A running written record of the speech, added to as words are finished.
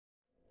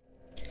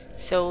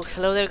So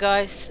hello there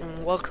guys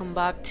and welcome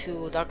back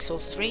to Dark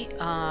Souls 3.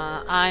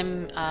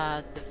 I'm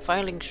at the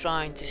filing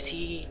shrine to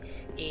see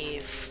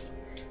if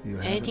You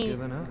haven't any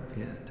given up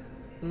yet.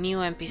 new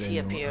NPC Then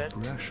you're appeared a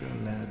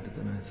brasher lad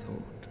than I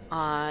thought.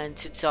 and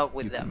to talk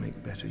with You them. can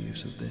make better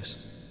use of this.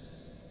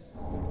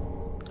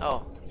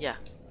 Oh, yeah.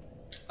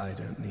 I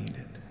don't need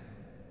it.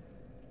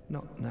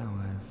 Not now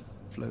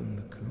I've flown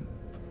the coop.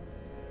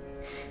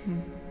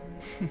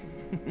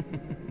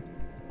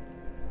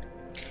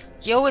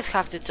 You always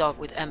have to talk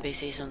with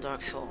NPCs on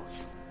Dark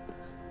Souls.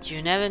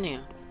 You never knew.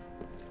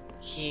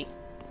 He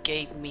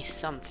gave me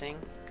something.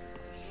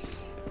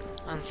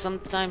 And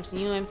sometimes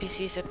new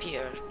NPCs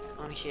appear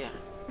on here.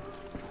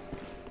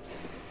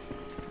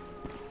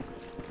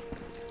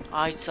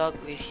 I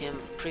talked with him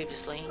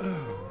previously.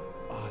 Oh,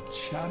 our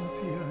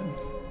champion.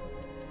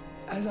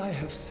 As I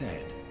have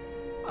said,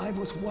 I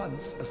was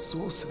once a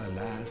sorcerer,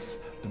 lass.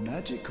 The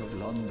magic of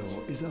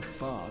Londor is a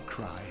far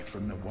cry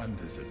from the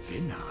wonders of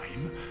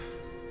Vinheim.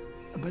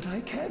 But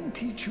I can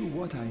teach you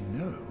what I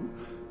know.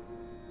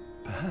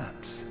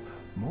 Perhaps,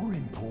 more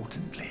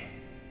importantly,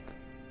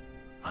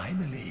 I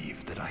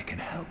believe that I can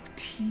help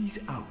tease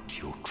out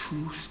your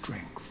true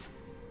strength.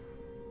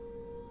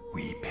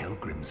 We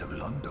pilgrims of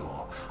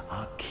Londor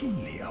are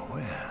keenly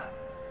aware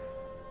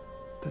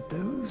that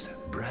those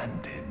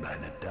branded by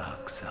the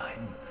dark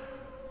sign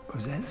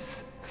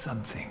possess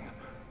something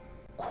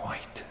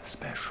quite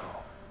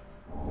special.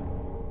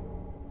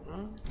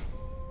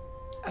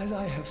 As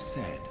I have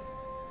said,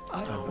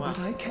 but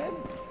I can.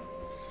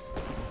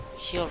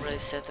 He already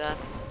said that.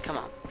 Come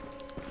on.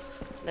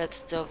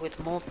 Let's talk with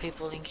more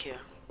people in here.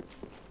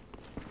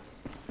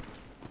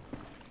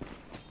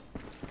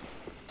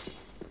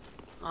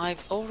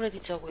 I've already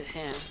talked with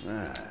him.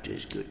 Ah,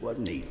 'tis good,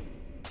 wasn't he?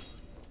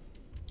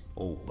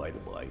 Oh, by the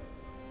by,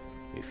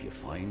 if you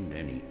find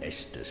any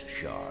Estus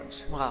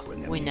shards, Well,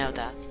 bring them we know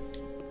here. that.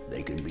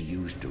 They can be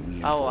used to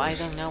reinforce. Oh, I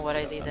don't know what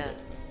I did there.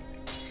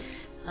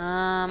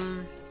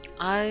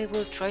 I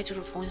will try to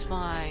reinforce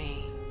my...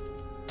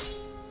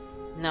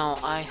 No,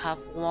 I have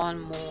one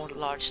more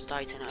large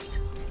titanite.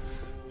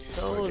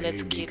 So Okay,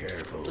 let's be keep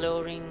careful.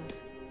 exploring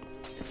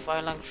the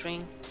Farron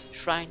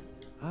shrine.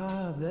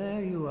 Ah,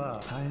 there you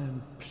are. I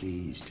am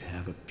pleased to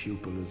have a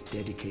pupil as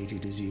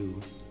dedicated as you.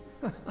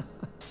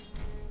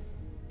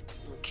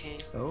 Okay.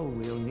 Oh,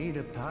 we'll need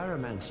a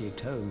pyromancy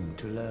tome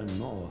to learn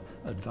more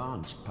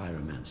advanced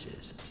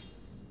pyromancies.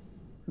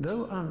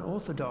 Though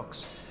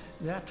unorthodox,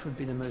 that would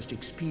be the most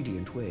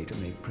expedient way to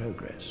make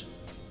progress.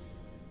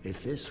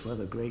 If this were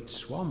the Great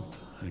Swamp,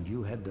 and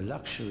you had the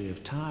luxury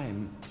of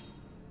time,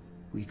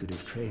 we could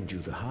have trained you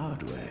the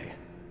hard way.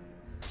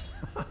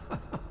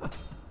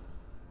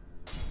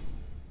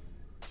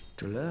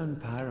 To learn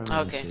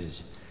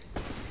pyromancies...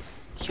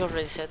 He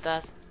already said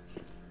that.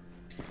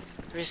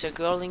 There is a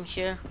girl in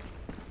here.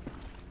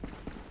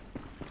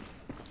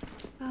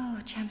 Oh,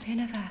 Champion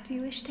of Art, do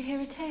you wish to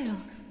hear a tale?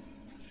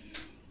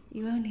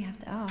 You only have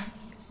to ask.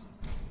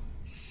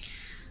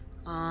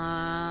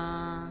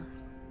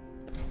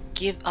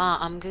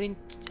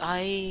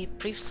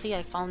 Previously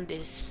I found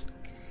this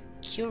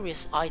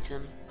curious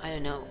item. I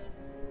don't know.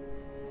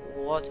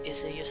 What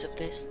is the use of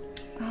this?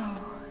 Oh,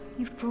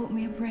 you've brought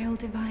me a Braille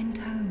Divine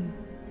Tome.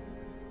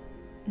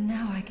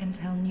 Now I can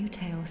tell new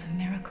tales of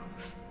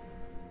miracles.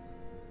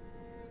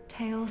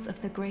 Tales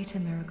of the greater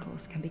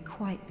miracles can be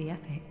quite the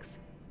epics.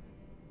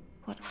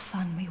 What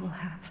fun we will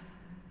have.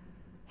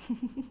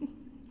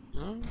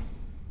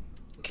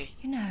 Okay.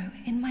 You know,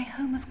 in my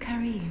home of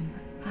Karim,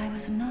 I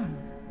was a nun.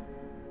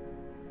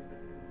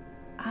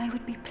 I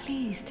would be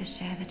pleased to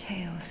share the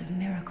tales of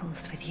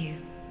miracles with you.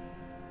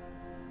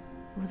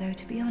 Although,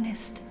 to be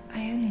honest,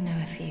 I only know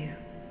a few.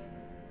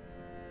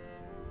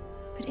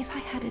 But if I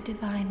had a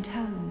divine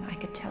tome, I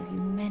could tell you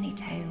many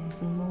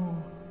tales and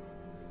more.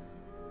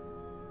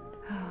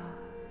 Oh,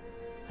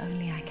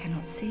 only I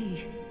cannot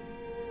see.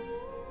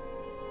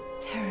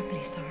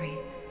 Terribly sorry,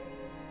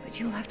 but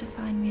you'll have to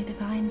find me a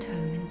divine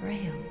tome in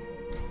Braille.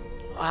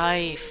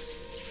 I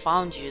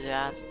found you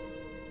that.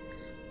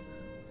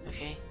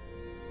 Okay.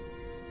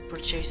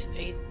 Purchase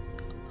 8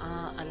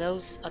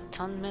 allows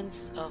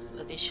attunements of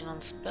additional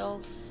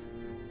spells.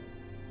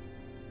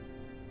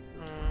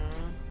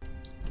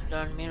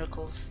 Learn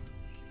miracles.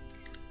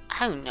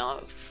 I don't know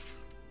if...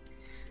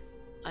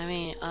 I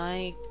mean,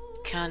 I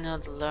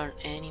cannot learn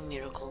any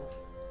miracle.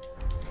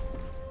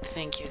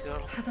 Thank you,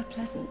 girl. Have a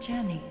pleasant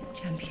journey,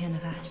 Champion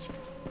of Ash.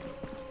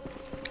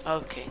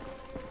 Okay.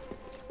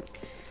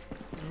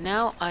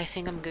 Now I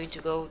think I'm going to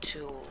go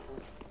to...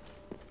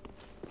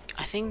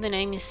 I think the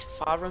name is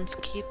Farron's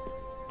Keep.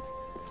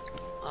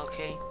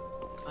 Okay,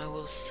 I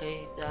will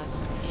say that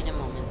in a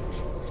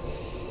moment.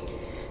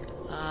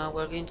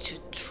 We're going to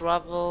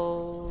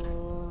travel...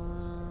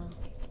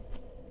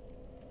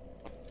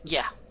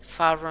 Yeah,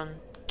 Farron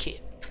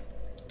Keep.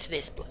 To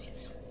this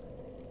place.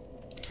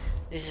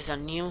 This is a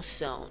new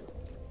zone.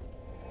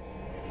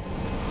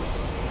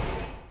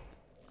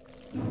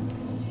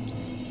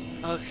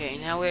 Okay,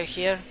 now we're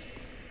here.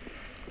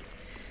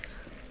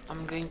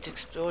 I'm going to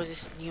explore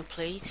this new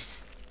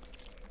place.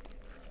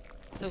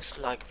 Looks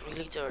like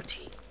really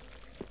dirty.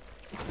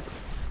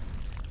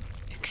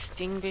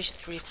 Extinguish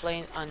tree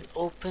flame and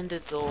open the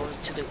door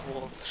to the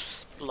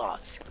wolf's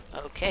blood.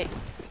 Okay,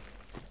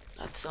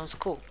 that sounds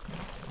cool.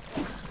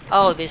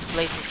 Oh, this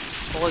place is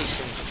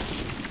poison.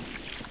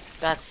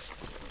 That's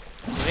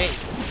great,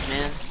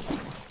 man.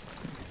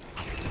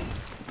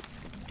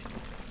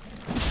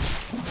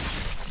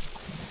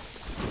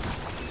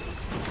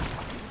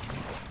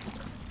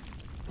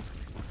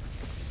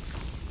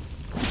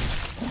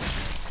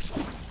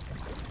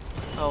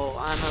 Oh,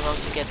 I'm about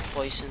to get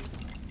poisoned.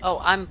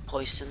 Oh, I'm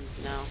poisoned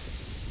now.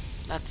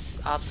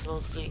 That's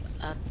absolutely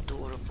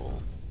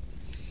adorable.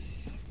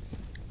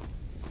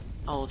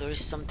 Oh, there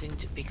is something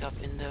to pick up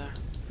in there.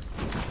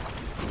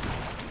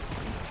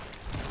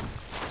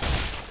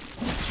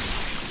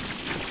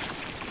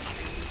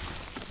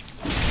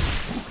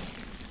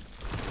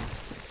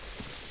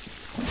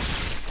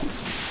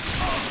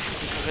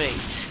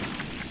 Great.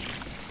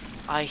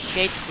 I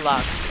hate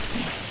slugs.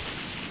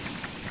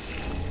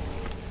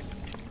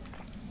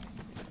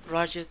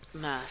 Rugged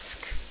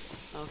mask.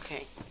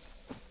 Okay.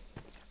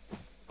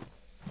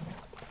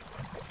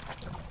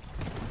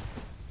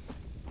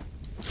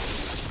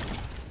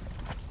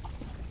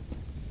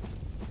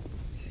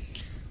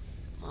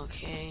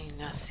 Okay,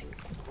 nothing.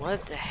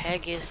 What the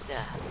heck is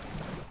that?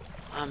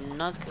 I'm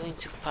not going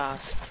to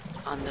pass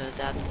under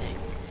that thing.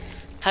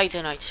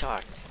 Titanite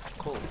shard.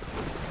 Cool.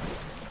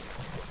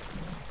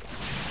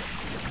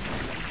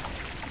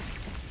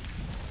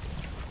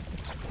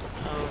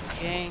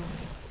 Okay.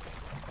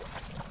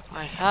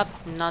 I have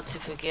not to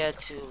forget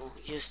to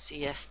use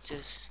the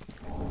Estus.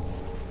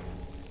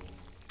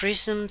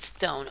 Prism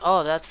stone.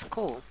 Oh, that's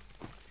cool.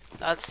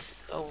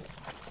 That's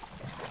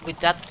with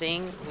that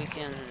thing we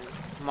can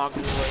mark the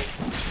way.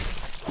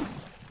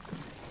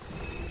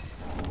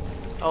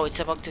 Oh, it's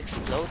about to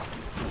explode?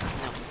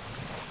 No.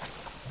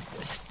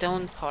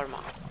 Stone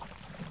parma.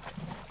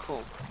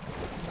 Cool.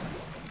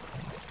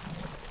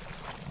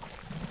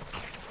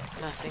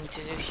 Nothing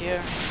to do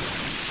here.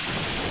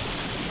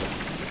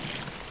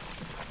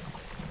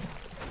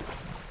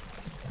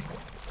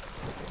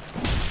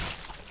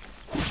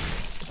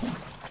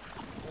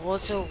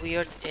 What a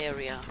weird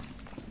area.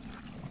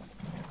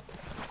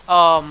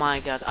 Oh my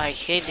god, I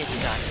hate this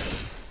guy.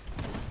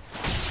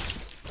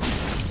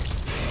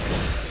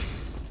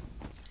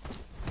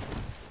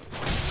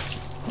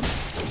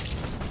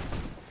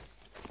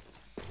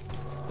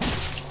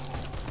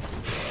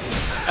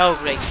 Oh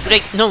great,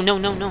 great, no, no,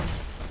 no, no.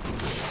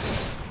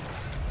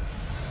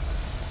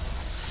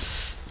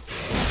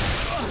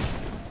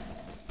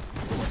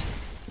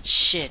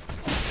 Shit.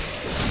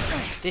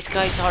 These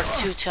guys are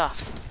too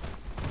tough.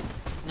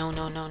 No,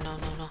 no, no, no,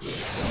 no, no.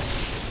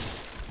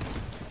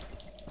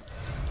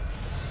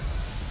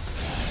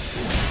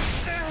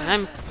 And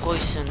I'm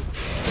poisoned.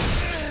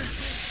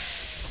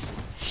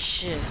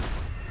 Shit.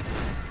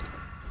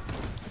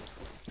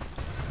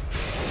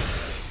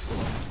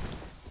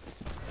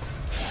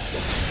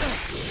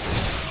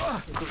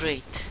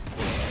 Great.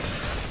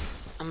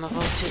 I'm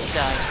about to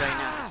die right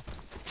now.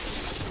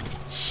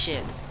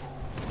 Shit.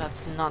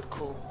 That's not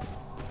cool.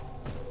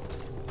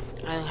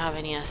 I don't have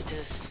any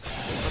Estus.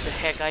 What the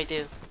heck I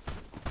do?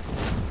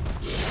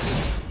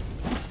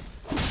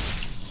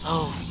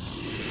 Oh.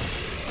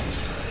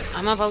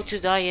 I'm about to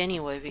die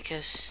anyway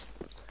because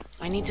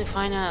I need to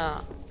find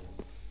a...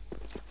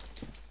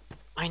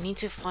 I need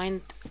to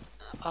find...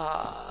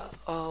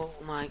 oh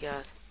my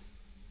god.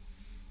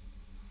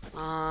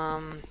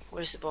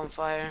 Where's the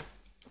bonfire?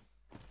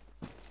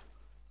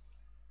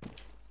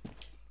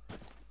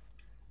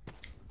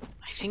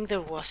 I think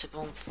there was a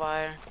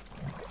bonfire.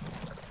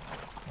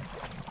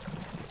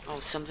 Oh,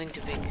 something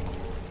to pick.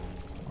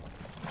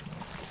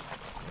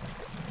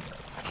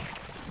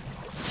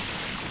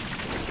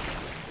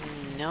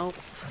 Nope,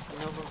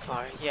 no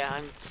bonfire. Yeah,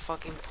 I'm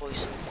fucking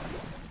poisoned.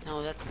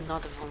 No, that's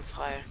not a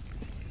bonfire.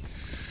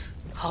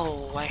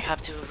 Oh, I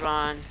have to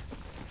run.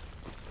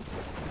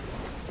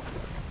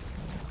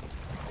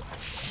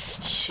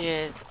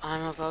 Shit,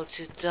 I'm about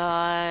to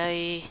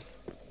die.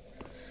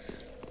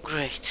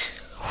 Great.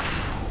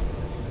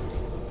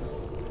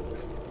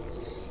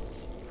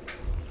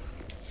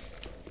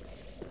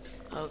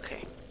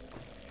 Okay.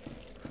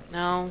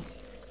 Now,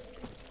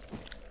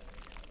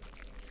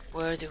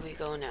 where do we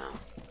go now?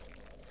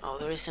 Oh,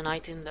 there is an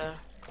item there.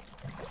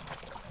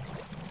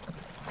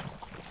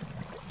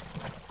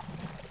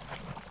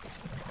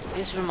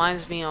 This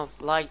reminds me of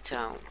Light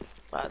Town,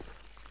 but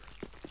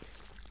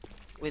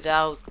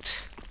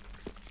without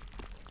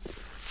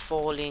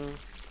falling.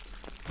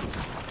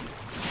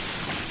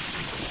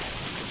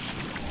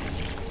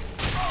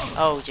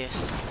 Oh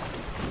yes.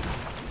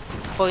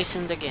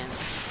 Poisoned again.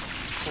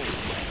 Cool.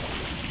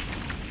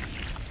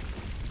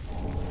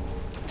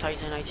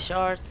 Titanite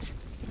shard.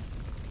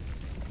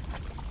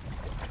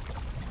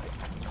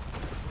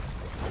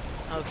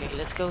 Okay,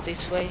 let's go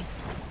this way.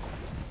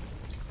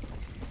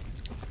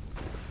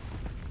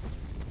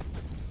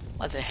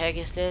 What the heck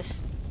is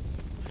this?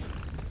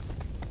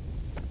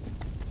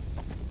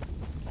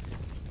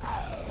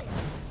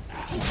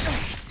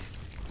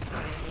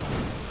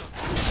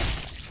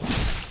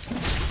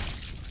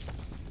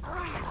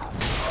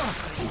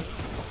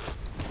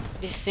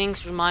 These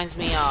things reminds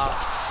me of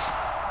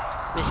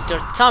Mr.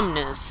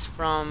 Tumnus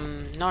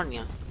from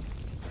Narnia.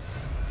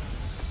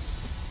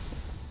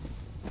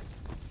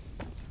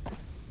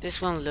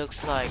 This one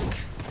looks like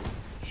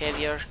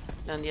heavier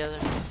than the other.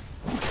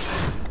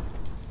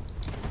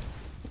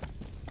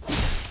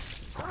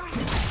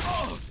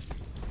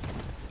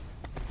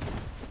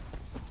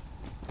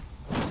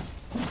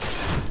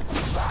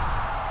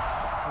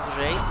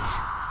 Great.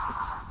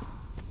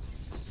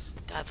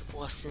 That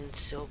wasn't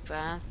so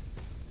bad.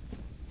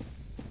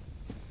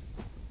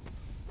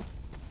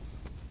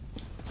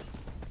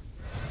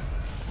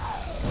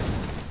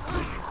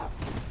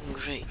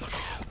 Great.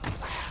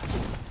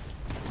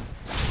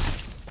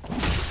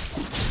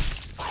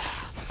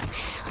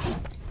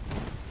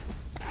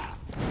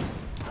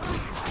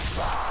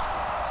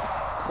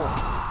 Cool.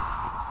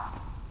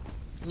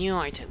 New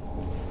item.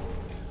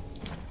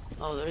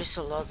 Oh, there is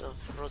a lot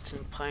of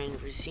rotten pine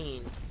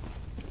resin,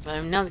 but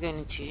I'm not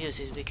going to use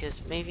it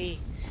because maybe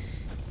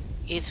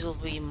it will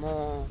be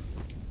more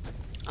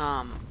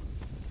how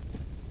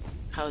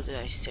did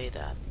I say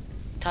that?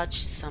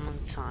 Touch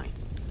summon sign.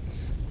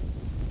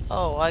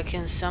 Oh, I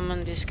can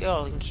summon this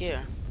girl in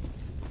here.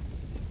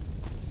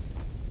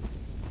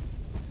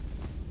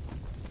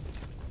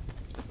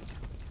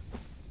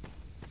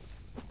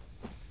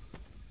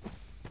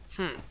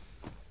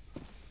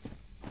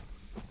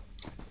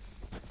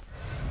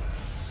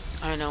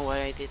 I know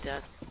why I did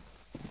that.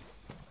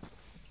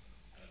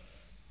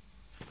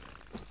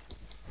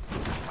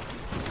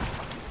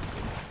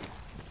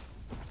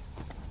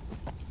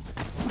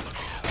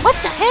 What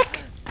the heck?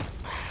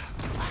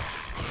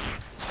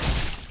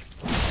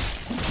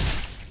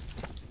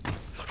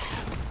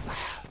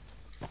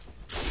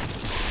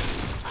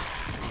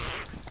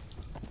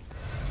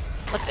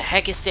 What the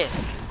heck is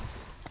this?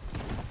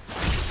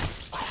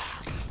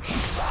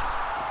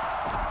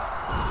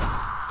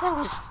 That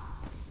was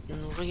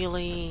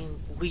really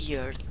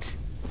weird,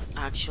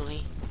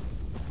 actually.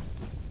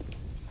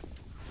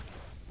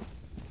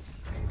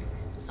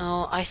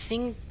 Oh, I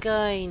think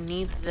I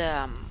need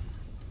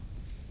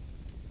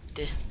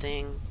this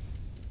thing,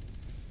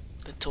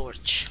 the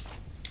torch,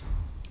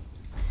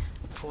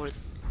 for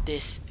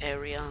this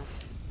area.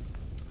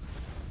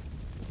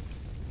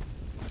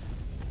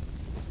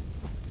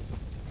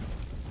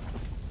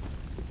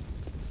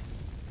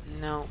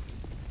 No.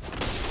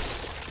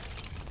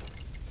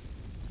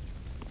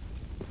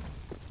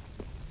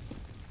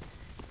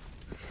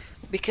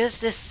 Because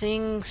the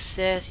thing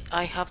says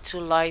I have to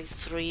light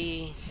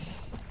 3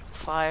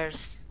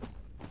 fires.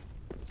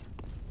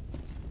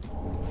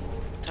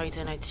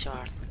 Titanite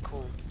shard,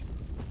 cool.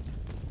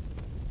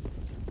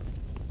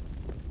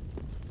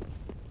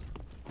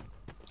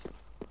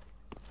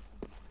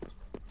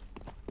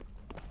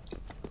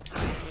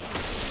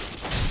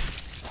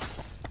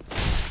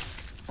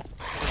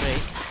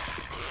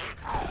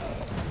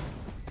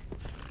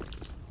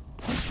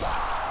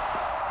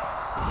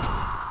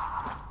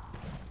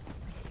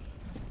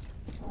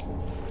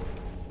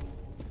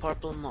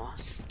 Purple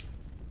moss.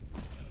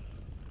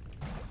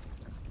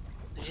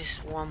 There is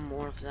one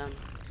more of them.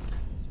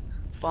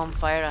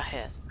 Bonfire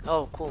ahead.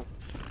 Oh, cool.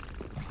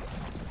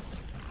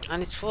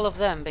 And it's full of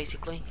them,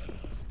 basically.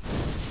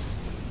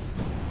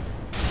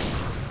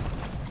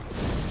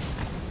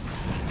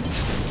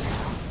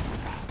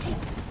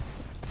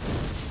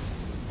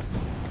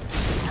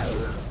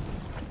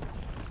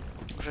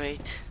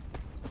 Great.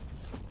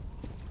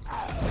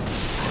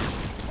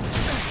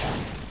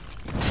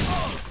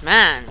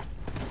 Man!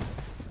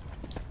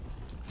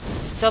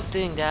 Stop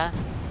doing that.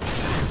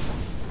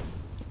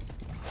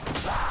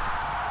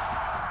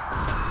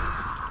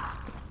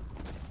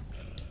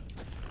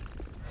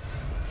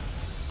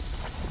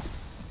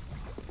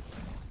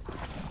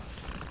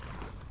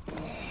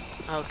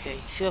 Okay,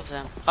 2 of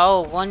them.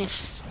 Oh, one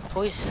is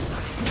poison.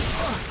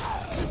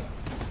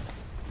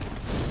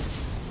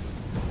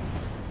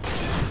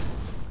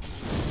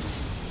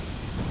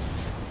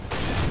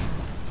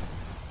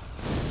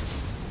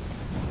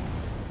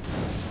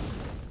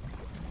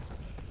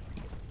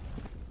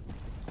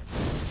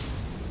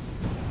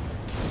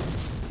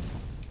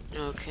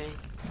 Okay.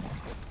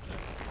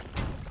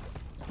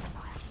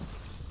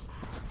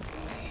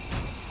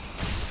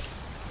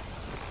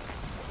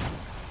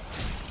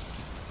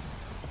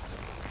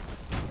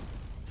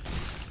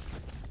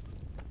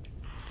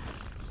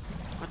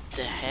 What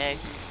the heck?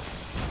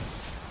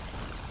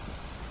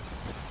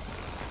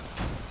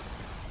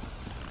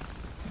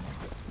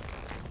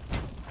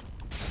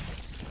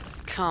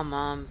 Come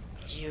on,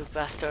 you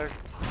bastard.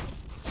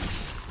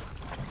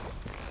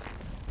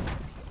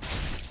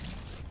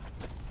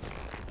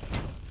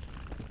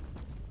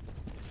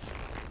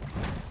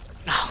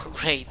 Oh,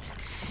 great.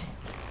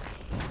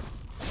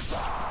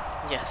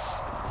 Yes.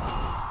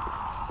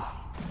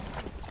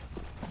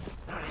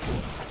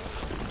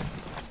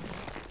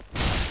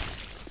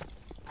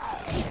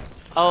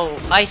 Oh,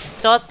 I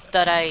thought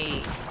that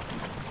I...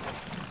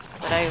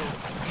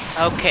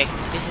 Okay,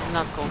 this is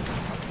not cool.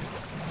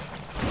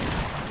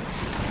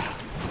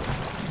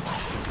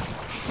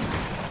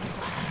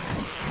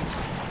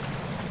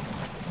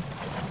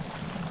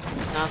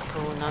 not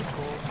cool, not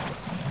cool.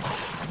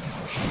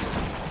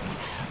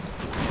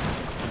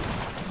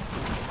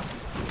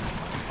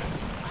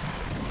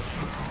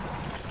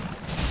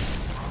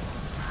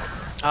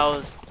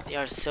 Oh, they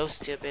are so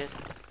stupid.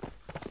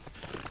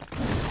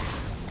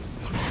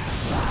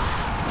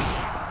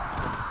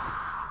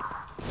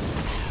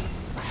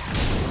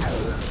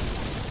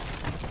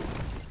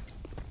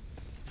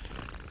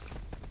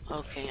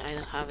 Okay, I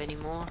don't have any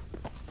more.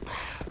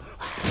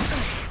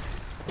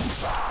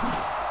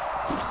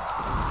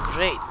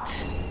 Great.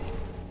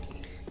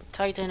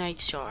 Titanite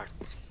shard.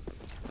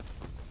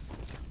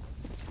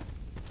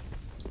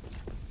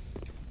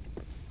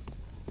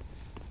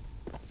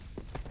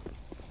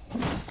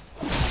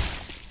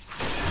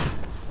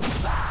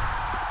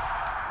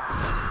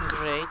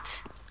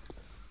 Great.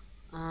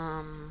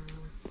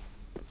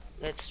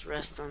 Let's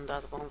rest on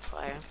that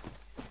bonfire.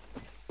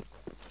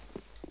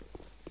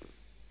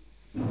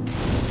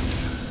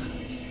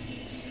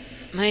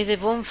 May the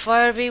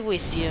bonfire be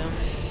with you.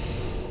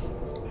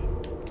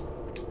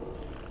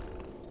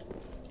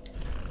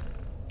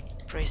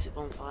 Praise the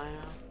bonfire.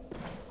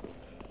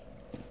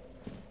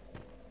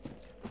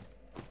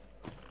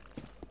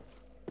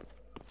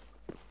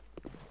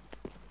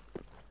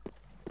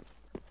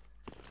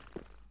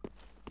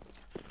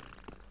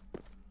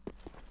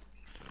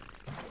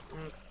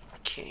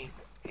 Okay,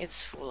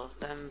 it's full of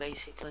them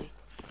basically.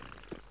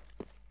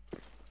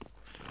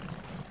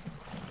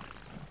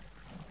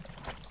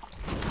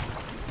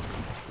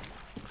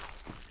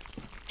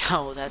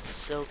 Oh, that's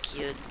so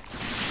cute.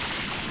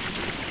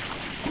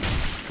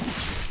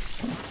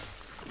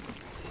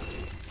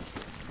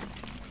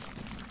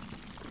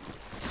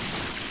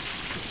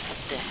 What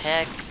the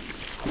heck?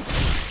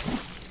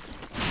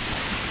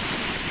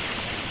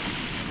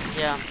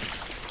 Yeah,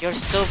 you're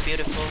so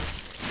beautiful.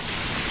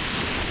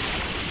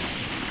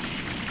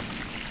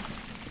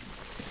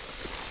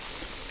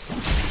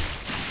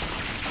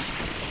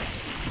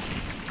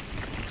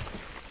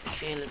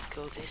 Okay, let's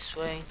go this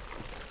way.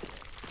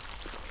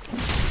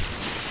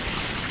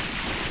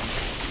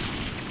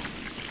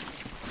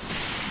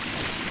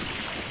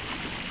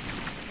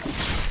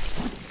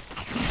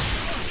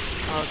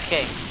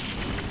 Okay.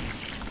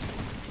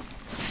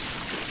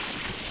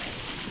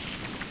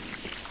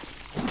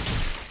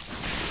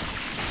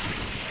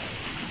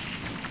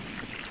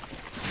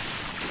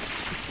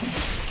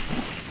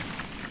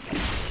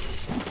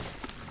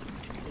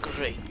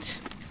 Great.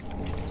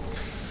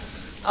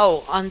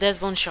 Oh, undead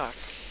bone shard.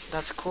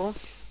 That's cool.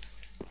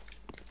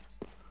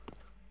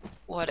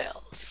 What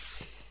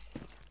else?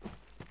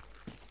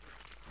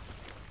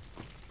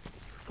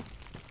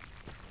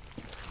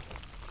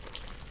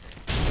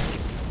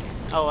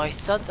 Oh, I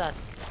thought that.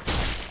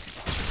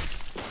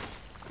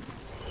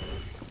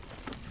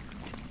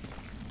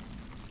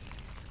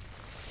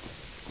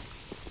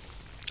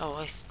 Oh,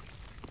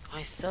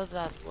 I thought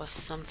that was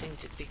something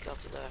to pick up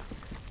there.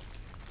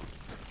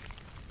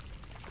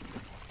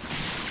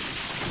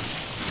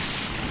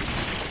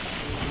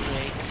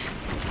 Great.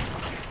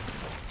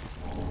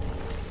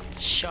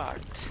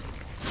 Shard.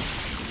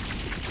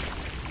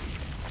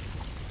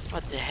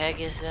 What the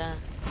heck is that?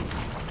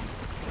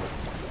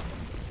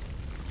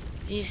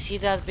 Do you see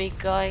that big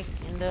guy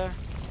in there?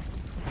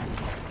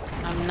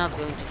 I'm not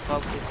going to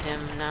fuck with him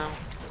now.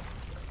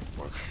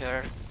 Or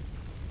her.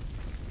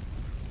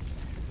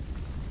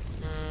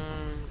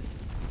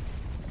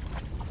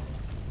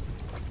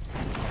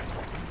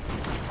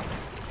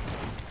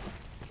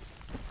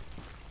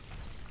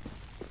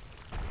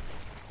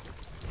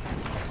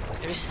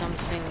 There is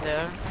something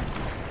there.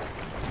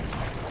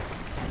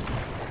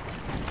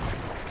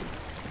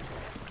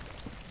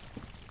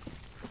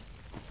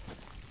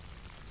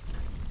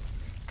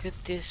 Could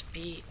this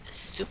be a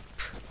soup?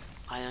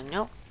 I don't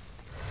know.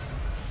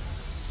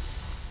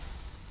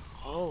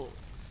 Oh,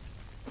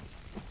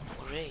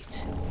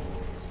 great.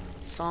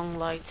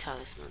 Sunlight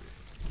talisman.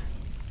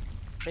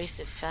 Praise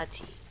the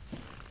fatty.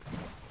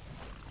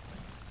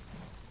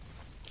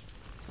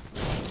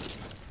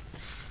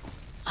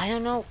 I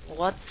don't know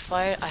what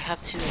fire I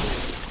have to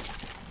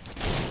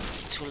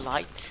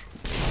light.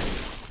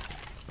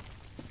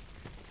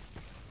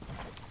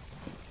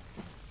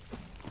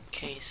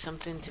 Okay,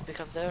 something to pick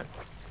up there.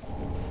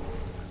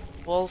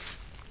 Wolf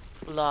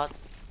blood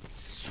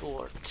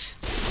sword.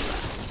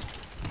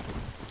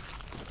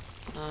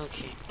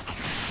 Okay.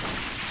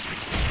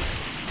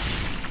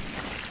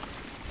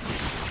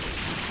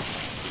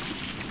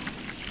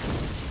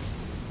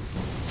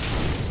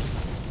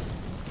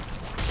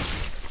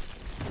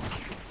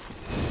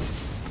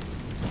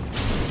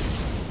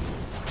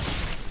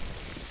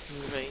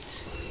 Great.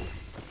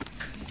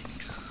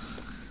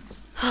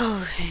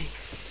 Okay.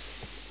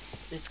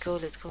 Let's go,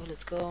 let's go,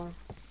 let's go.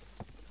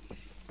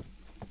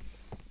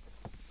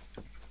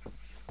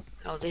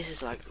 Oh, this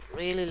is like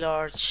really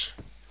large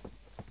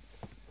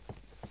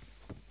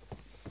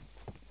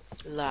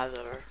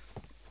ladder.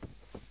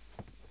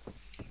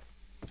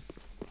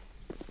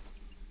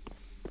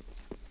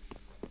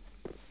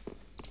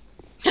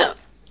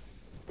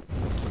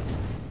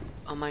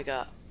 Oh my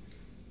god.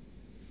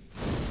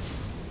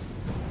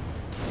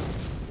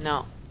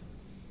 No.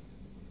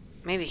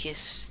 Maybe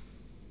he's...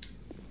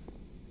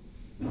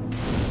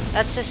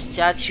 That's a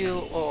statue,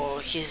 or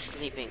he's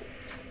sleeping.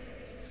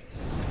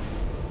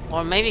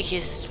 Or maybe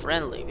he's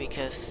friendly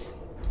because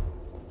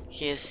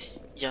he's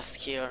just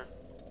here,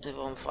 the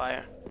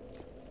bonfire.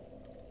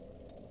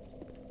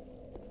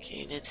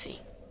 Okay, let's see.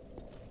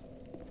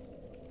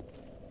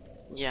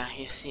 Yeah,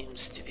 he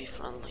seems to be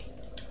friendly.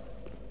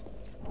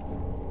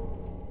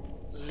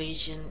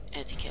 Legion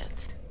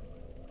etiquette.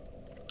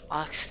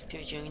 Ask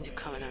to join the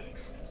Covenant.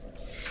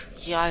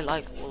 Yeah, I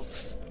like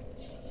wolves.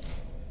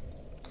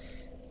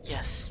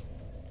 Yes.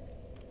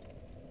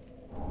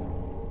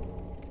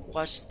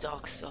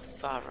 Watchdogs of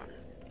Farron.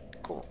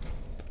 Cool.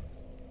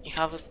 You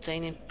have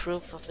obtained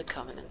proof of the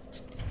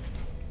Covenant.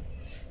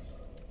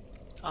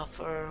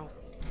 Offer...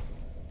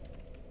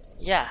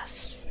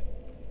 Yes.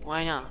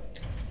 Why not?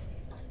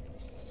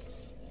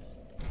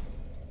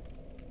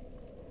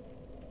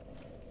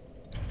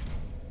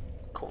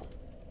 Cool.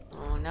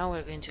 Oh, now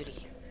we're going to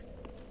leave.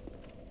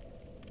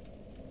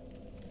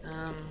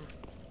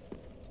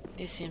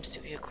 This seems to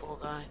be a cool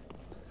guy.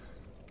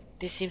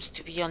 This seems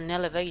to be an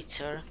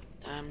elevator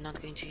that I'm not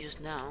going to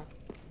use now.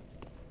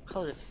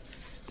 How the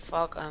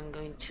fuck I'm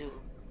going to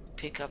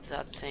pick up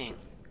that thing?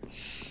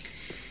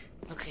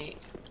 Okay,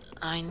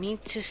 I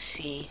need to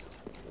see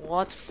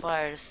what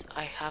fires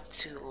I have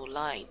to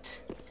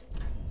light.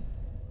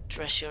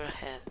 Treasure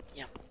ahead,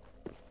 yeah.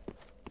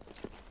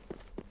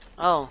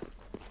 Oh,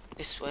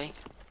 this way.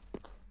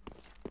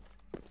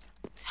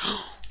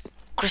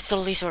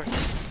 Crystal lizard!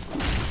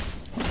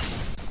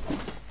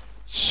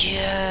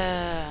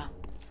 Yeah!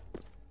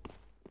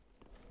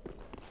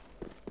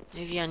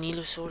 Maybe an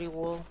illusory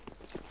wall?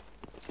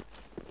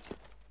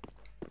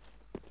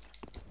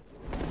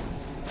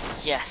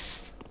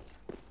 Yes!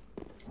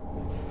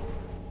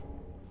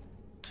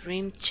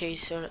 Dream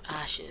Chaser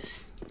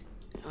ashes.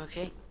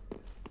 Okay.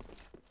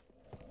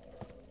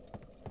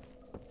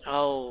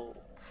 Oh,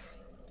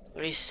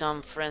 there is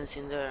some friends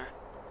in there.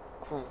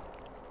 Cool.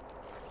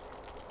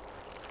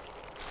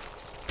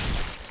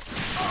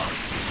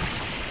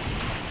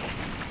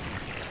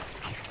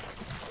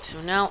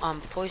 So now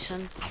I'm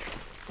poisoned,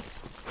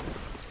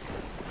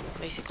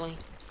 basically.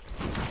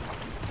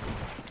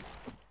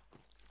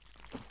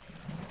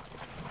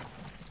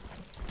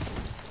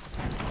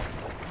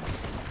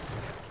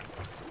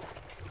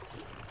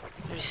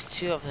 There's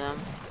two of them.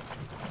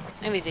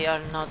 Maybe they are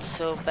not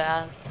so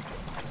bad,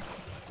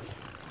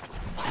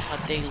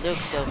 but they look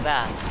so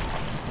bad.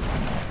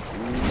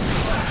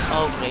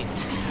 Oh great.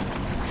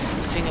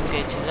 I think I'm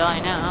going to die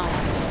now.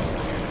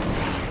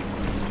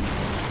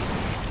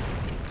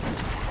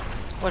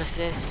 What is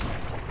this?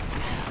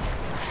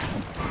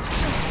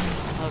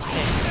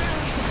 Okay.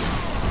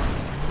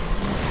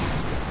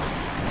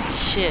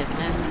 Shit,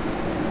 man.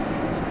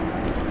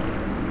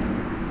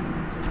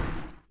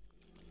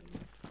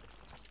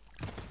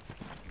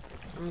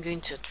 I'm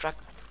going to attract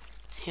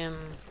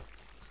him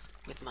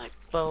with my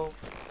bow.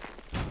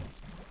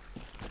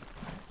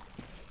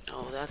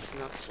 Oh, that's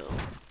not so.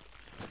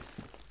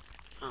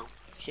 Oh,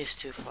 he's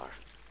too far.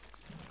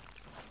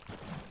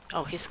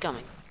 Oh, he's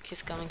coming.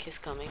 He's coming, he's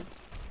coming.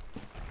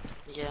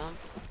 Yeah.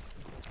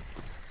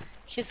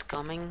 He's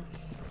coming.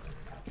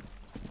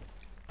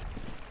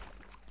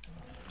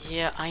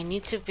 Yeah, I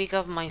need to pick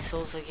up my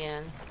souls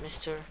again,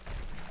 mister.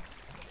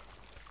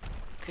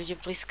 Could you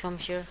please come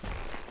here?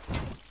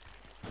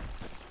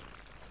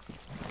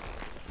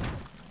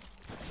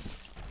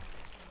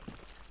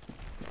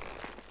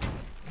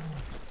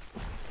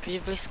 Could you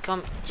please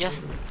come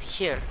just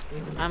here?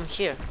 I'm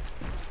here.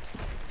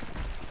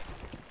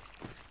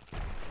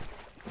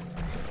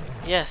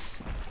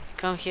 Yes,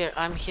 come here,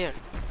 I'm here.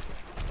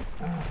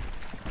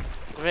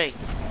 Great.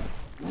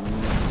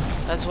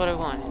 That's what I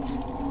wanted.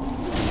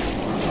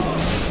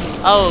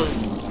 Oh,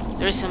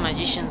 there's a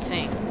magician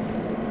thing.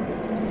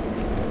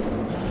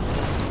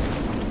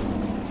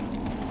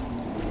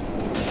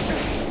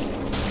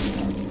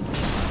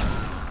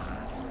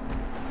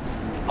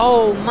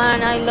 Oh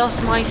man, I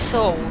lost my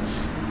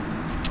souls.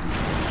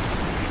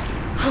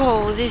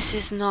 Oh, this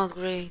is not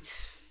great.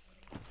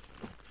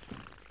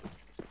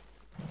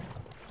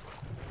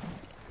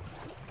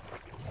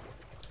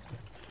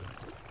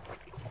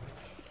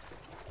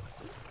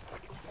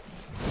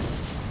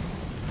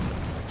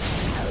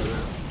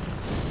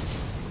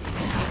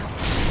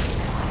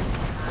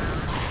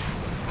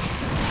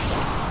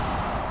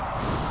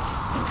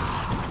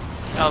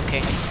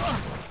 Okay.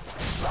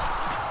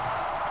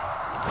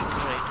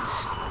 Great.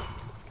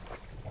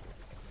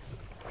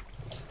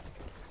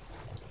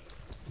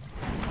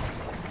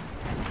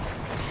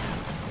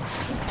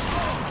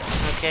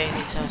 Okay,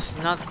 this is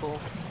not cool.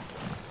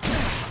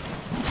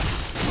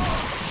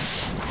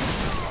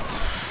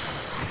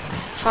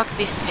 Fuck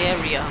this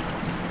area.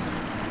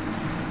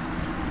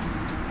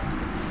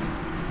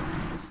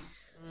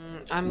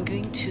 I'm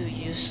going to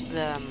use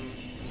the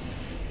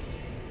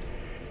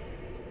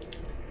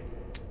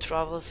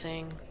travel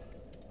thing.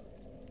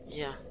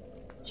 Yeah,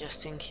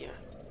 just in here.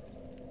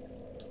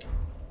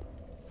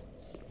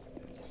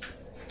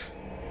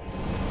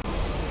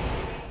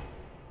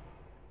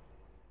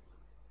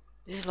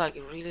 This is like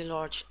a really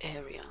large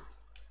area.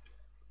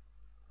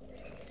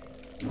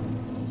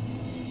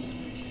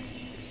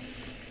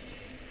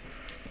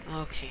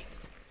 Okay.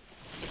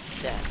 It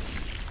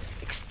says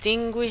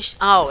extinguish.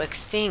 Oh,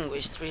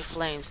 extinguish 3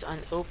 flames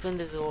and open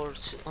the door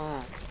to.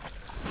 Oh.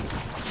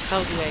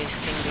 How do I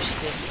extinguish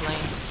these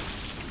flames?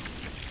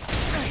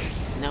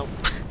 Nope,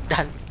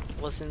 that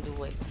wasn't the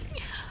way.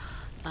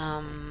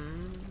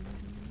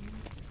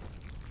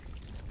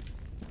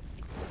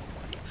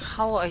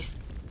 How I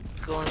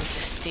going to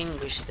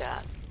extinguish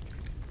that?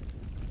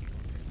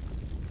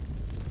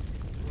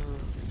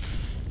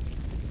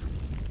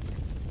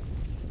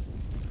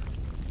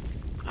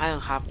 I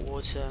don't have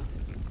water.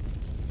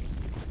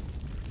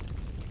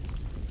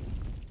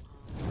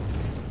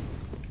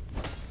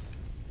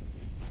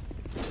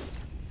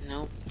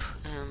 Nope.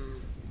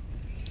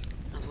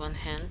 At one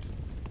hand.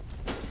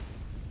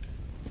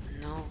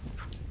 Nope.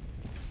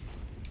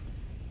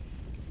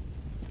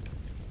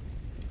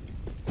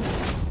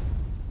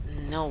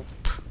 Nope.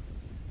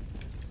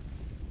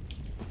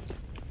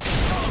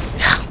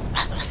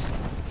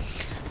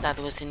 that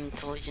was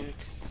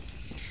intelligent.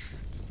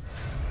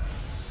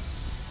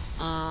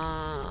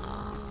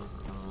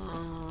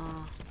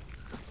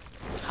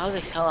 How the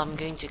hell I'm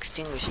going to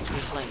extinguish 3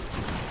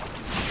 flames?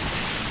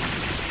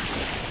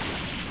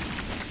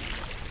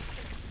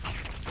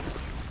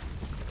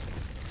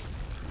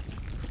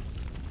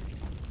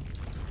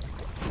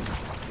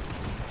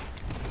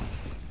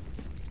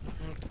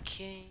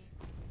 Okay,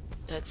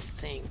 let's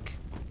think.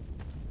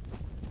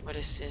 What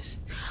is this?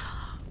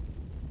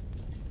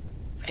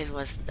 It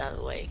was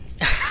that way.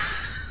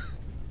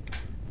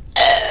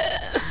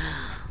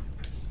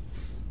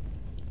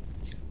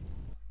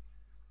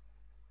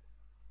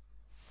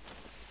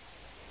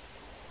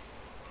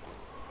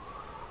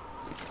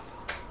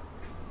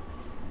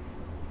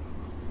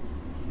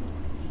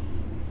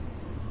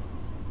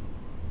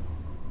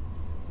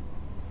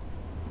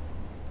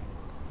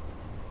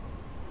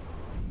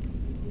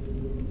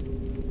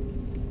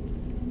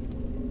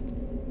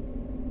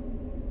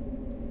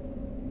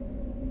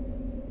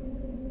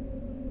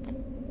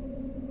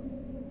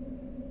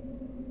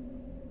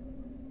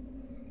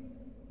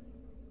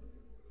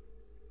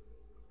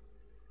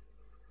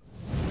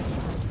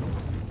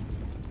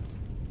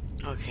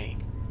 Okay.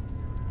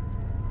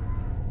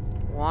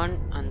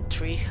 1 and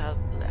 3 have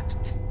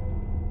left.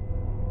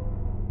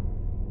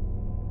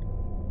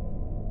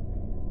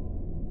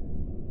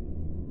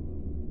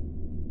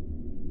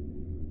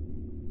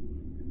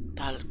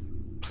 That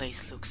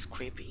place looks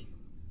creepy.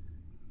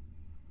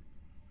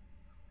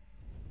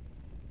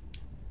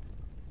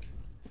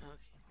 Okay.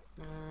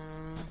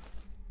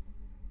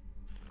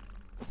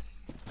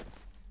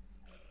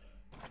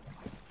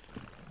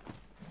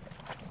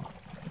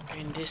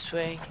 Going this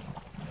way.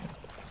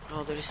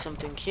 Oh, there is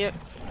something here.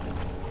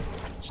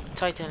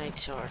 Titanite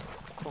shard.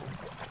 Cool.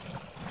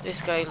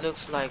 This guy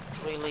looks like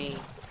really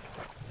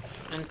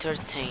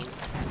entertained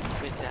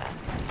with that.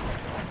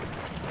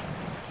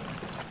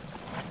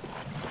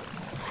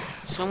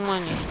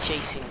 Someone is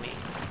chasing me.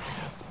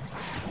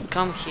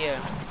 Come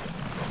here.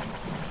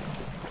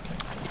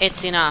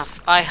 It's enough.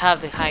 I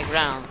have the high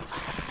ground.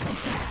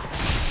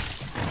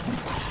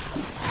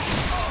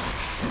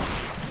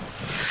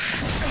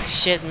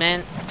 Shit,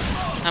 man.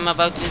 I'm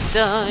about to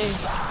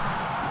die.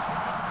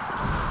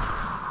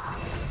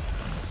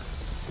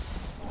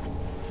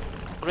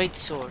 Great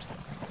sword.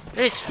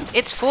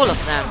 It's full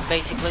of them,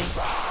 basically.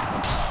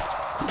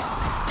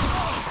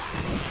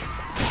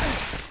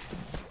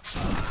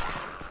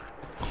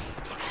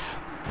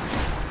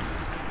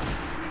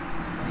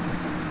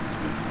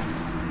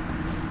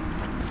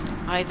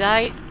 I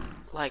die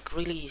like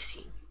really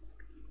easy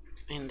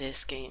in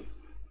this game.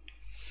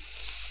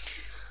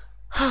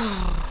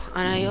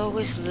 And I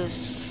always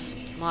lose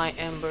my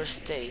ember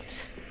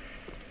state.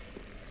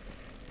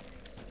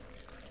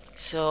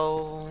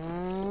 So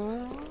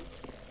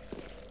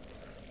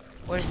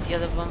where's the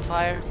other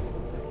bonfire?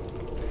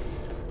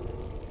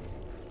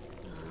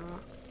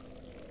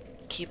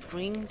 Keep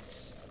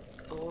rings,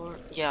 or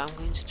yeah, I'm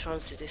going to travel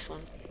to this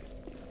one.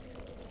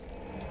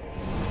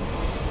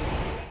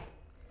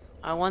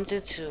 I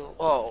wanted to.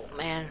 Oh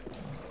man,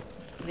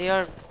 they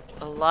are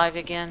alive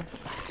again.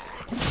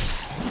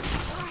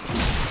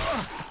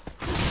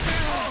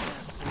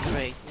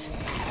 Great.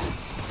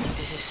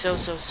 This is so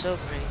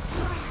great.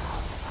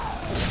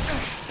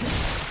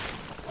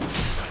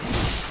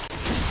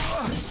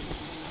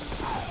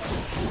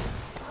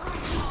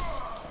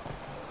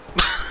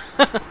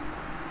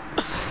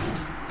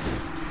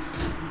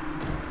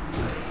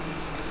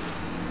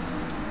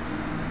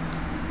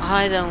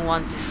 I don't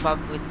want to fuck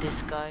with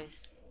these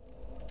guys.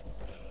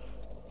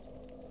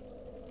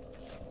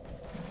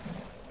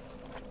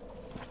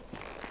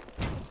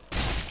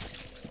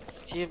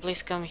 Can you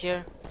please come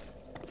here?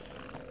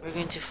 We're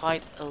going to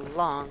fight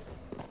alone.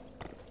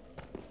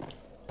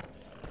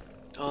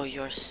 Oh,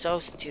 you're so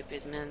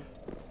stupid, man.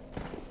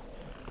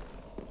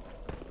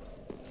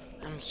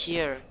 I'm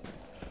here.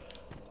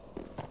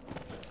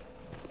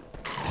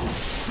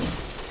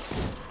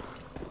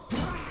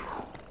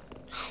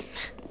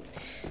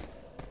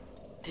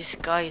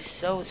 guy is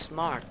so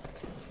smart.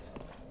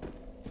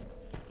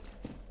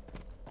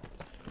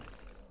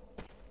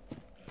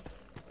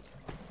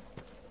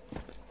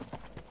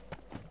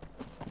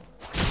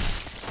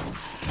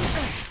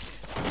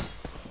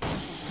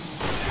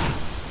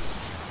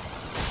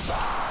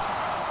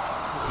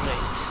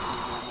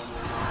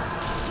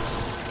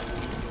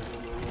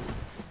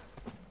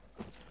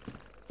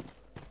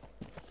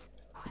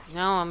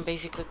 Now I'm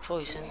basically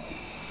poisoned.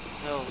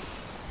 Oh.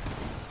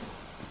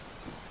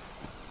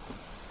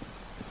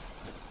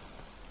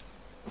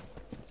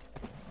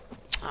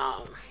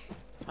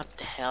 What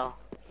the hell?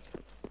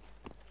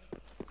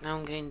 Now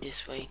I'm going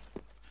this way.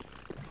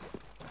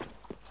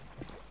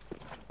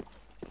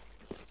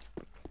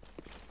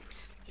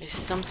 There's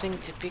something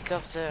to pick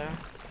up there.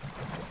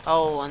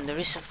 Oh, and there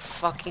is a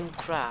fucking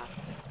crab.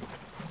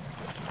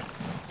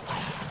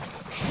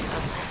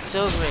 That's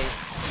so great.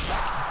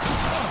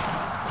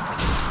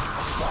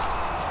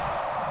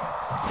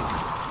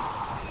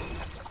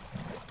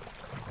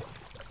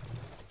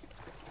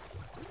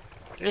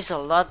 There's a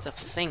lot of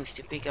things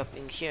to pick up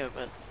in here,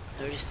 but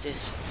there is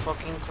this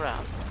fucking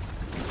crab.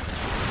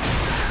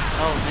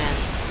 Oh man.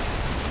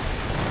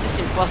 It's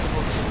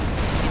impossible to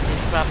fit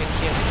this crab in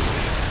here.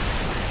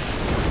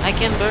 I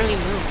can barely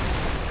move.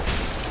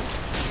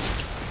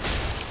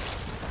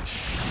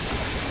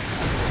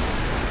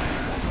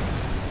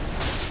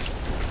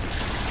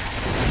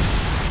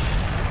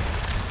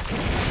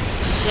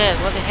 Shit,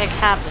 what the heck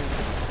happened?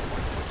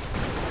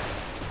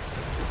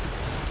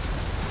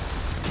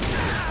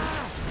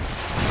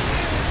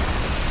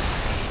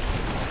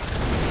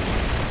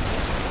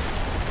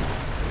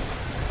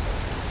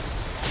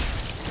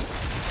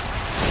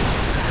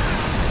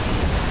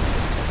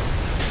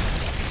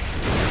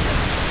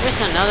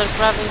 There's another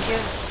crab in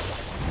here.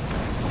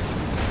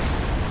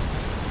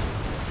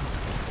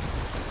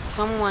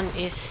 Someone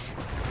is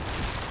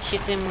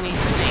hitting me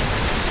things.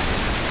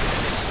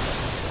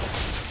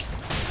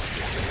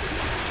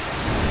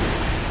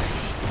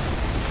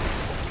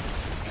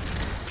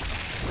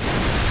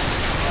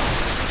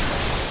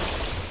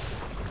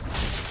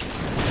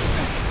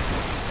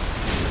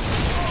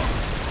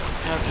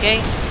 Okay,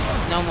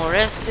 no more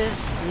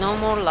Estes, no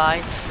more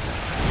life.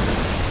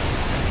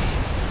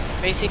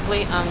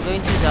 Basically, I'm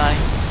going to die.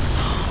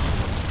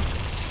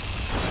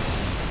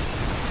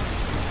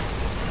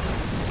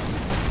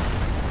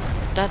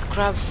 That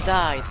crab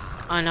died,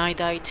 and I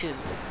died too.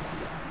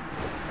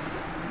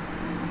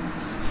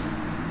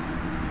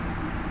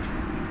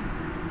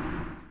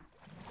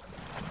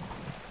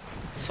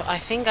 So I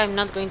think I'm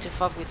not going to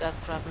fuck with that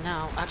crab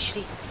now,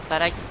 actually,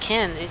 but I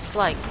can, it's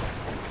like...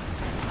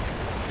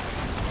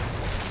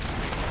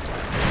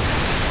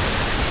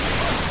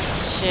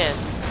 Shit.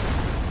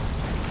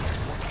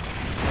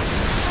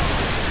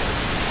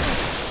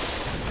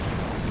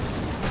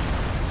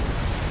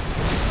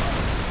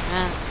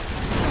 Man.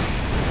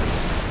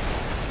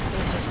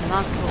 This is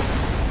not cool.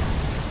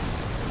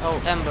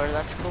 Oh, Ember,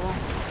 that's cool.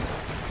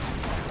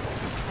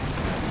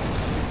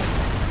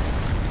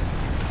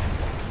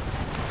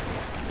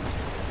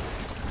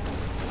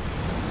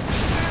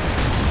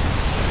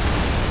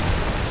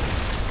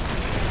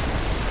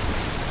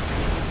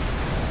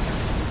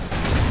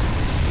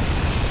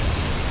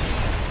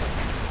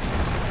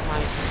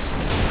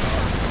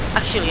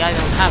 Actually, I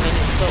don't have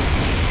any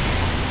souls.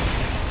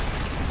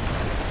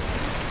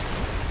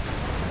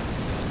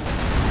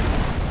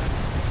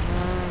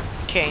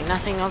 Okay,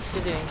 nothing else to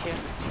do in here.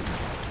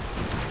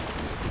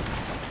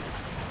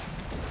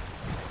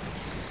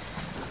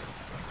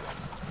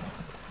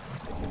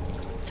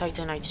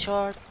 Titanite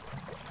shard.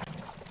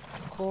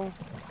 Cool.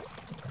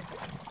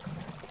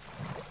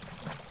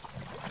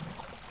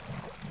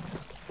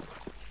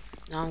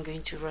 Now I'm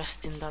going to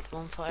rest in that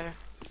bonfire.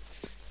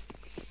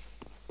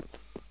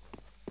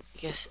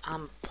 Because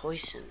I'm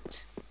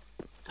poisoned.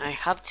 I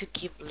have to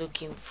keep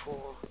looking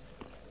for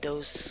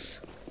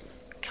those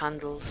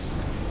candles.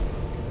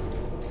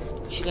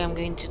 Actually, I'm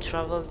going to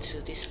travel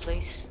to this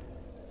place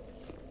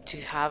to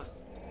have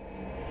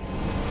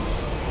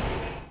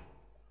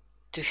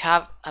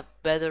a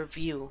better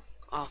view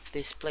of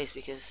this place,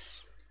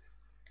 because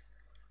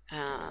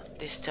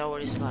this tower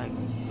is like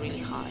really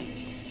high.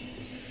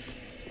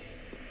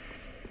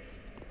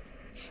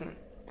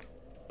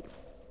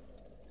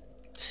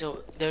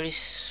 So there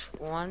is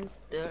one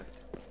there.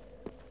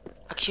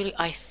 Actually,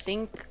 I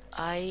think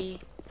I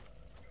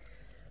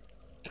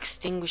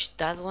extinguished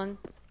that one.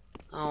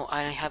 Oh,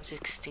 I have to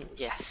extinguish.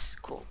 Yes,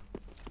 cool.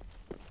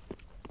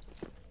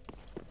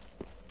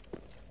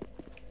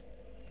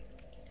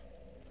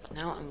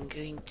 Now I'm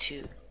going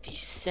to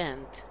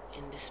descend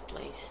in this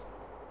place.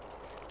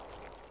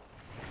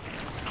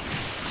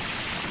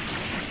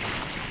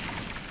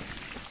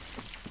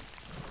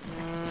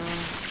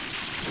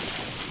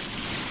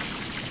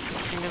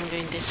 I think I'm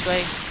going this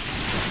way.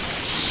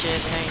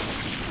 Shit, hey.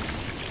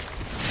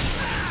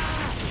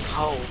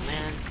 Oh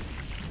man,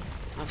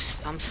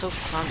 I'm so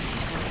clumsy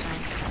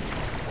sometimes.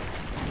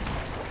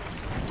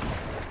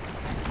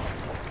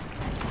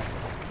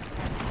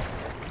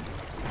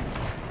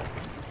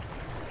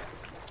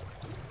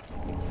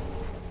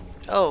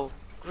 Oh,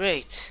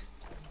 Great.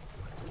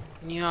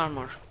 New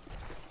armor.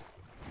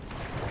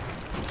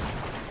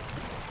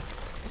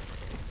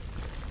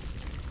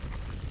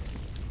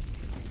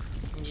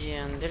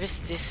 Yeah, and there is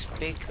this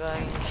big guy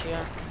in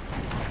here.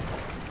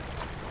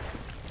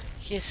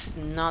 He's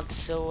not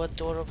so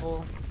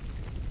adorable.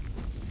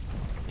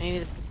 Maybe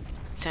the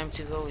time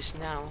to go is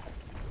now.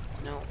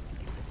 No.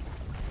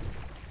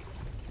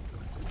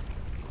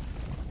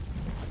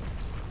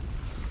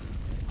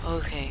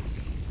 Okay.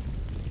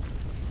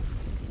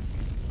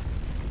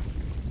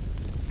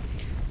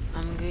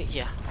 I'm good.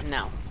 Yeah,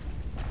 now.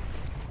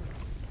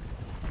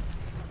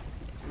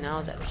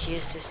 Now that he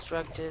is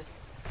distracted.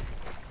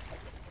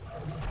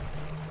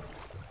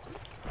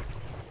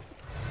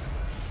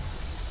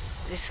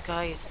 This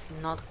guy is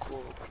not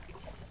cool.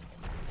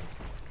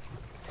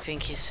 I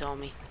think he saw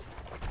me.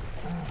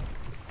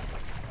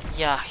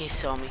 Yeah, he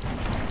saw me.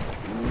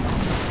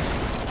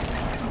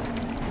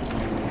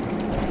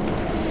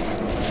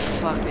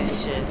 Fuck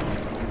this shit.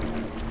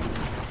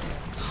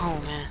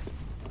 Oh man.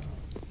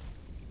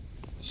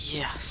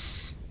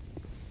 Yes.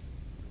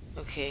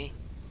 Okay.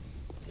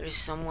 There is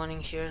someone in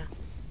here.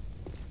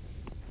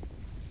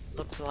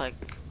 Looks like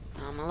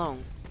I'm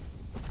alone.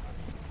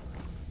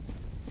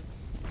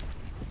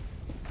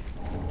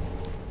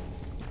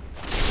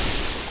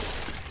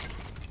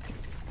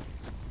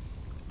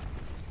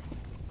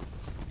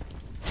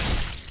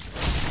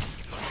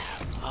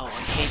 Oh,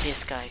 I hate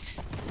these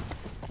guys.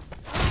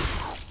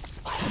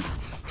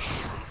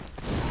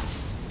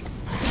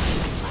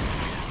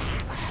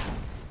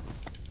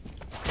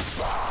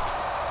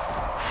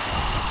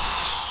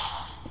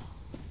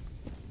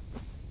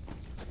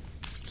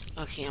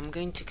 Okay, I'm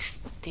going to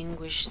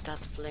extinguish that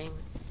flame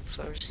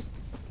first.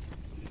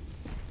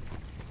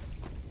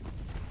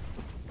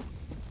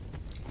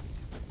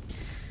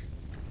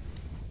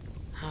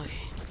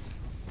 Okay.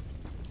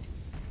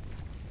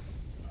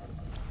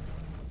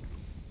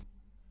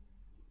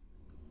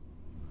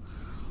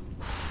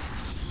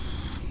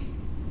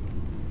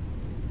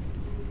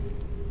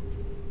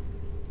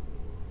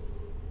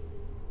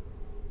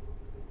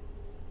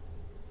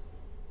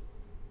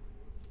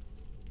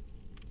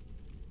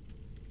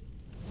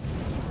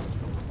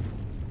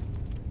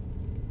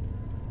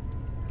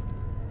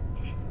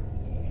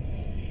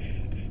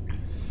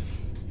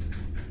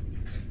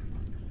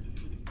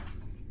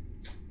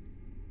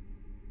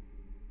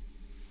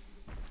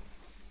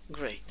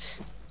 Great.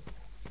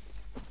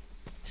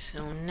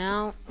 So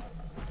now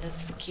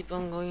let's keep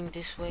on going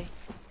this way.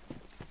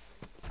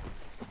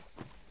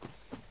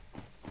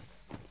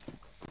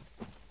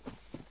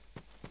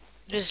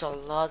 There's a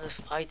lot of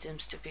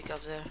items to pick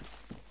up there.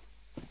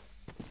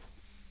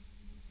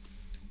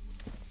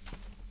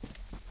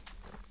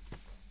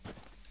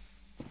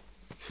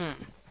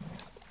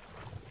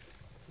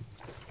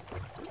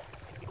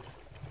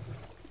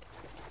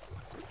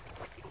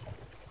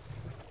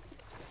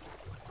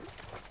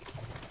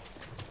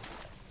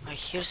 I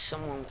hear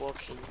someone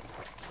walking.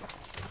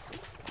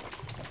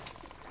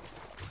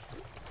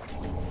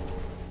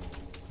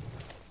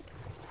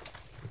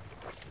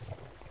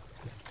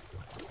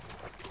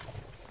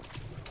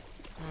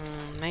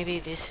 Maybe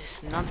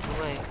this is not the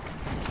way.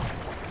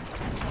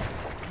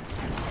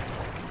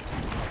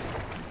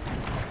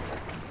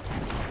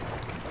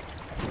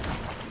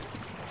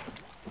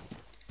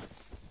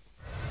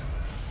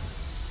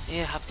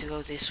 You have to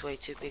go this way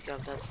to pick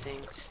up that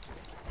things.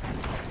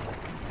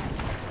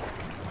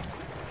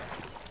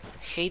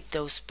 Hate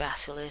those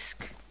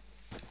basilisk.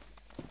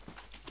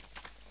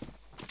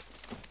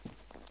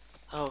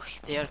 Oh,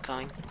 they are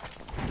coming.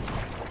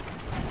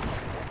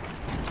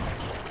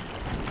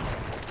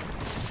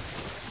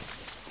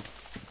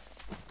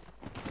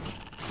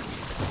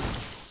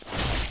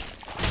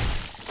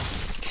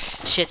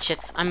 Shit,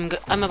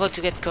 I'm about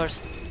to get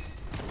cursed.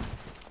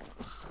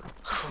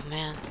 Oh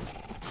man,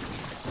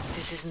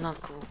 this is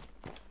not cool.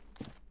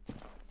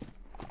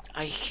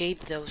 I hate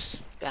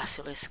those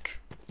basilisk.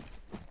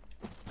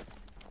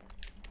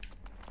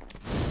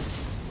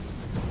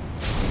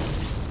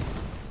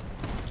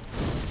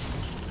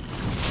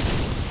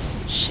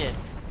 Shit.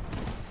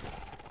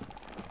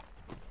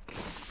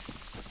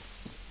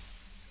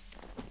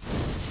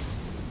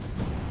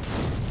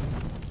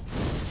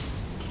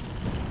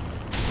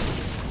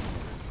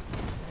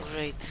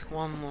 Great,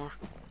 one more.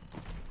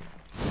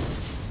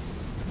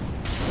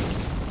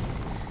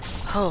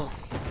 Oh,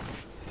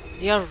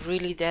 they are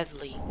really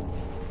deadly.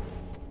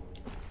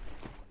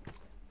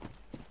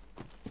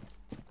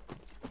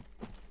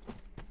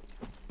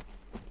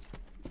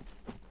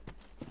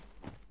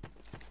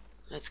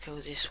 Let's go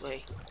this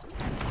way.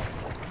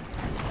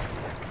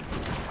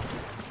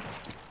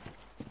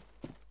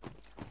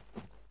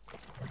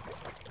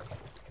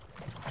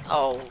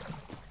 Oh,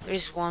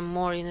 there's one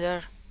more in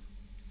there.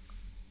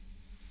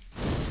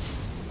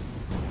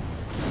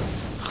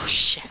 Oh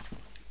shit.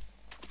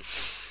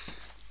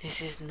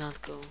 This is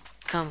not cool.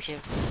 Come here.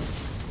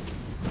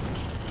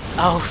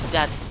 Oh,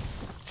 that's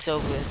so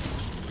good.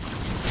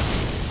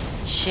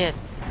 Shit.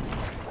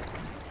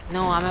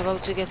 No, I'm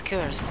about to get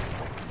cursed.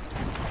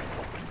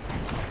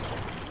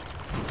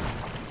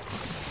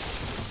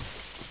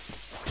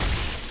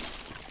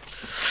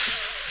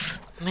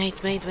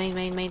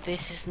 Mate,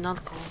 this is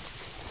not cool.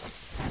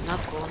 Not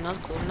cool,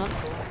 not cool, not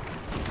cool.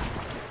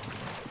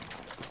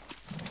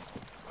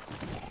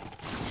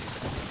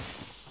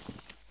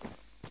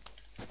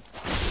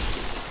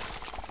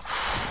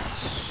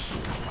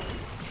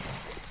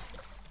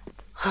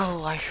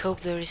 Oh, I hope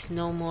there is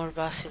no more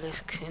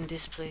basilisk in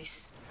this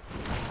place.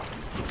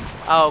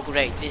 Oh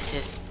great,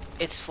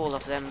 it's full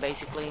of them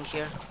basically in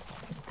here.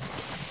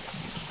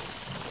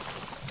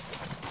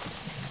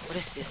 What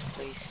is this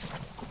place?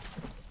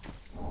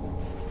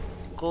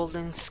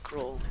 Golden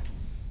Scroll.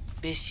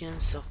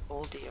 Visions of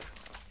Old Year.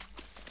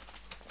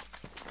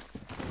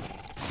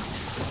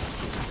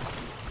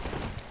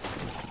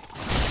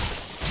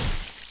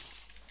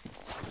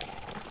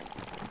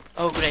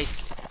 Oh great.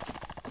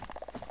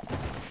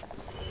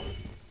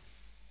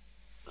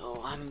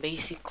 Oh, I'm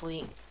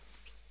basically...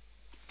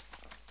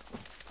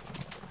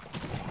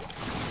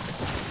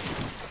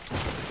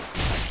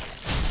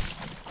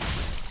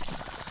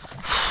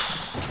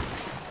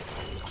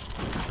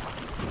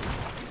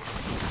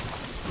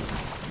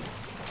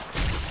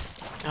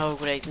 Oh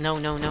great, no,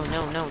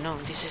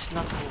 this is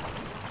not cool.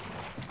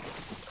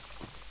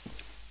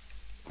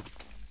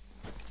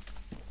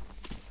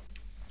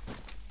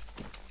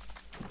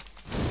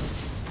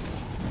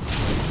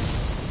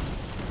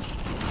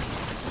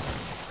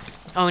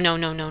 Oh no.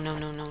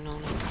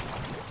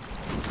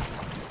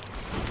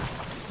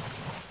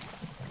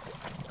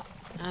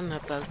 I'm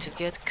about to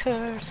get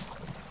cursed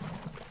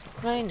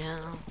right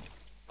now.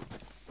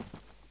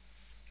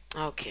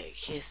 Okay,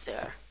 he's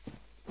there.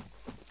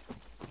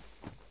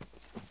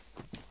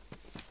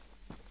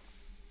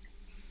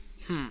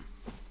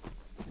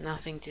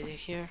 Nothing to do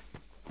here.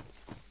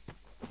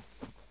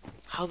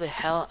 How the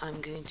hell I'm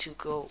going to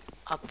go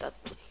up that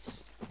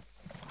place?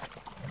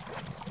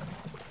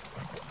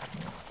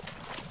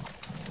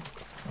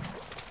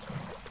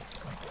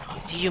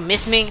 Oh, do you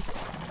miss me?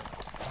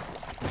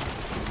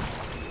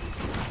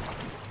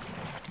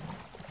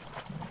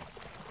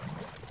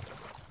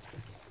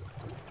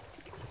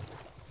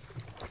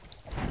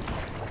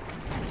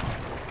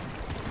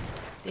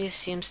 This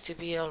seems to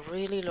be a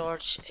really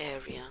large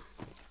area.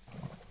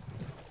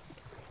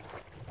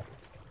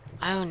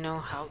 I don't know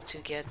how to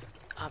get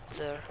up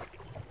there.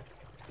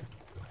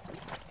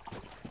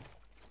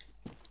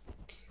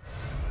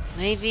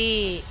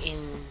 Maybe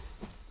in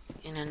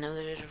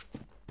another,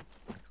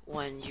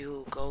 when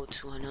you go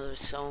to another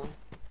zone,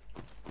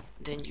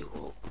 then you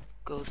will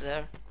go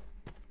there.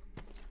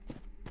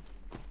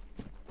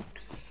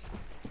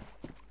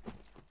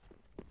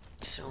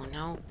 So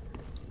now,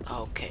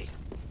 okay,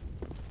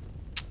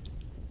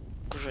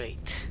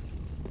 great.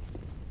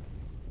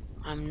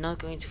 I'm not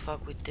going to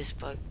fuck with this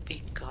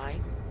big guy.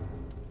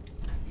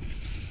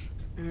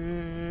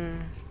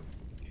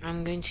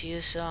 I'm going to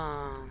use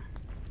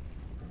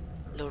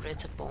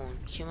Loretta bone,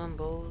 human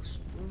bones,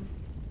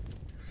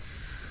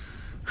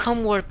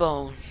 homeward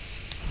bone.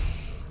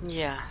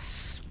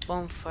 Yes,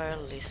 bonfire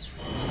list.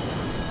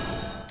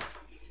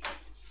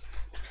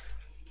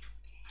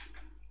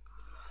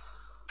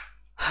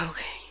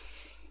 Okay.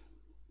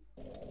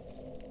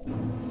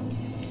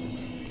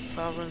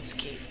 Farron's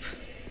Cape.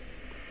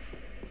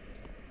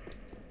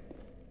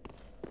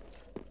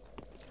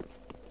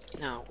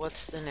 Now,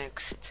 what's the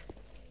next?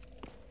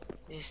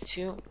 These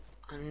two,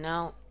 and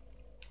now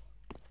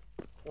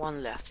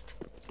one left.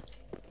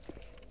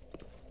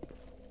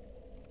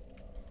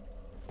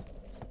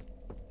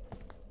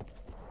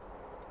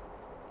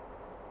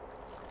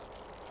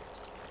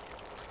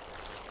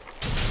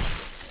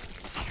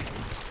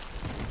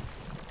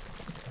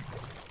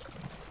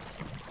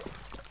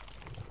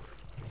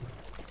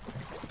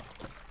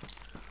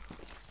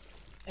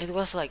 It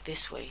was like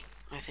this way,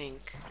 I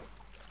think.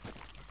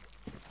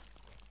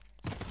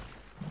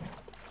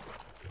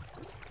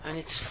 And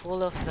it's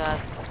full of that.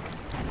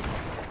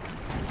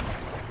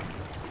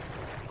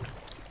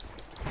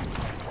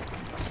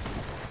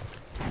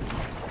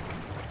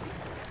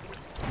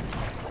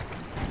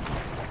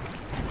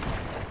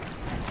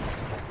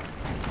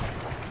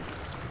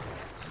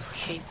 I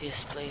hate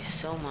this place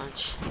so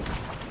much.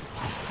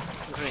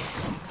 Great.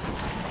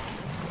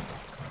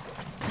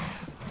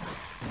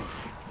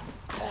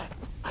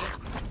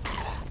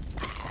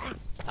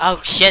 Oh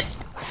shit!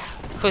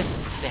 Who's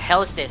the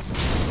hell is this?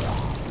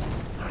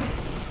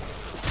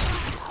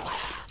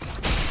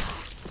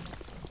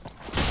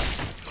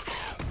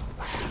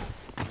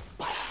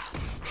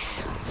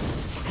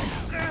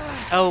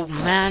 Oh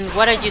man,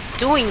 what are you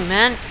doing,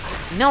 man?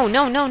 No. Man,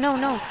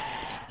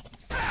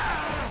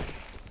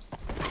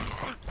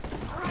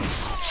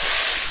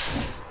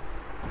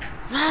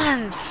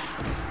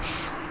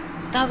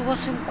 that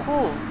wasn't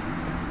cool.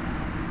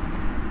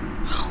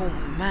 Oh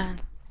man.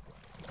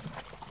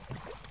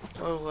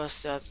 Where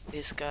was that,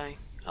 this guy?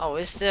 Oh,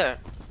 it's there.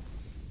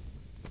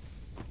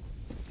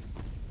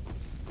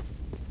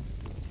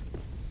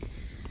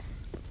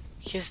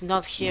 He's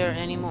not here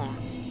anymore.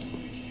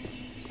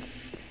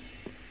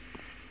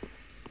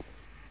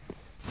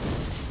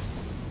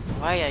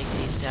 Why I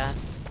did that?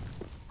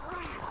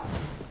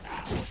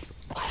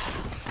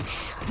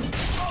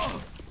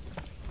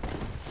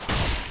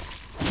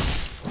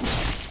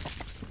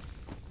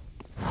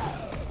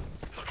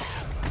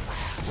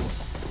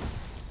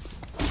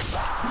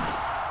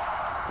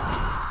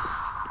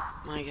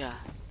 My god.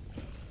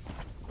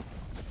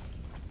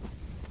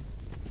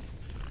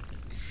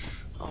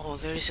 Oh,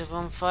 there is a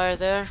bonfire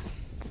there.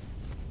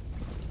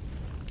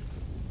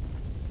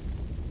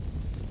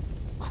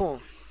 Cool.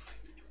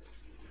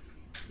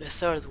 The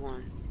third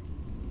one.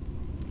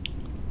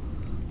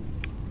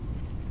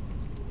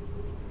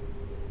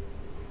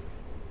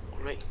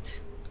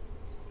 Great.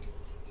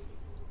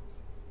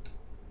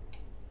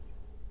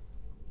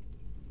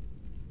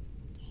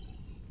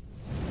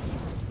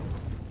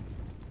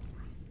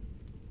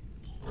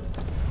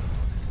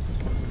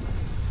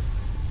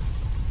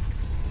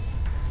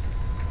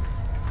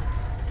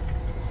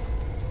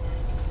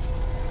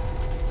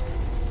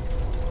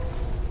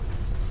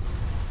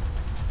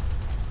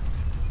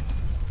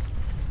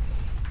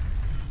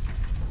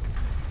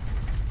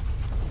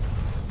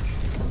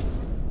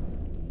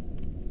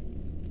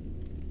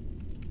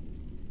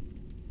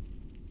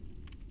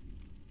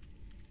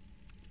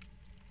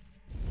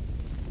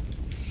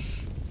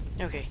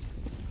 Okay.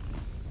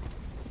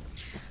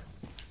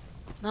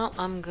 Now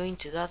I'm going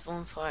to that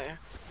bonfire.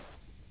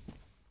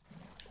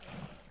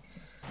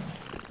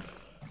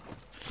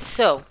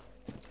 So,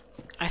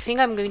 I think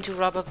I'm going to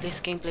wrap up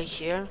this gameplay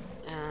here.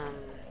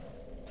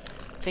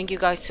 Thank you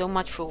guys so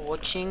much for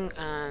watching,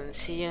 and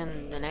see you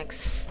in the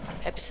next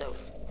episode.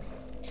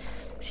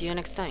 See you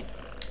next time.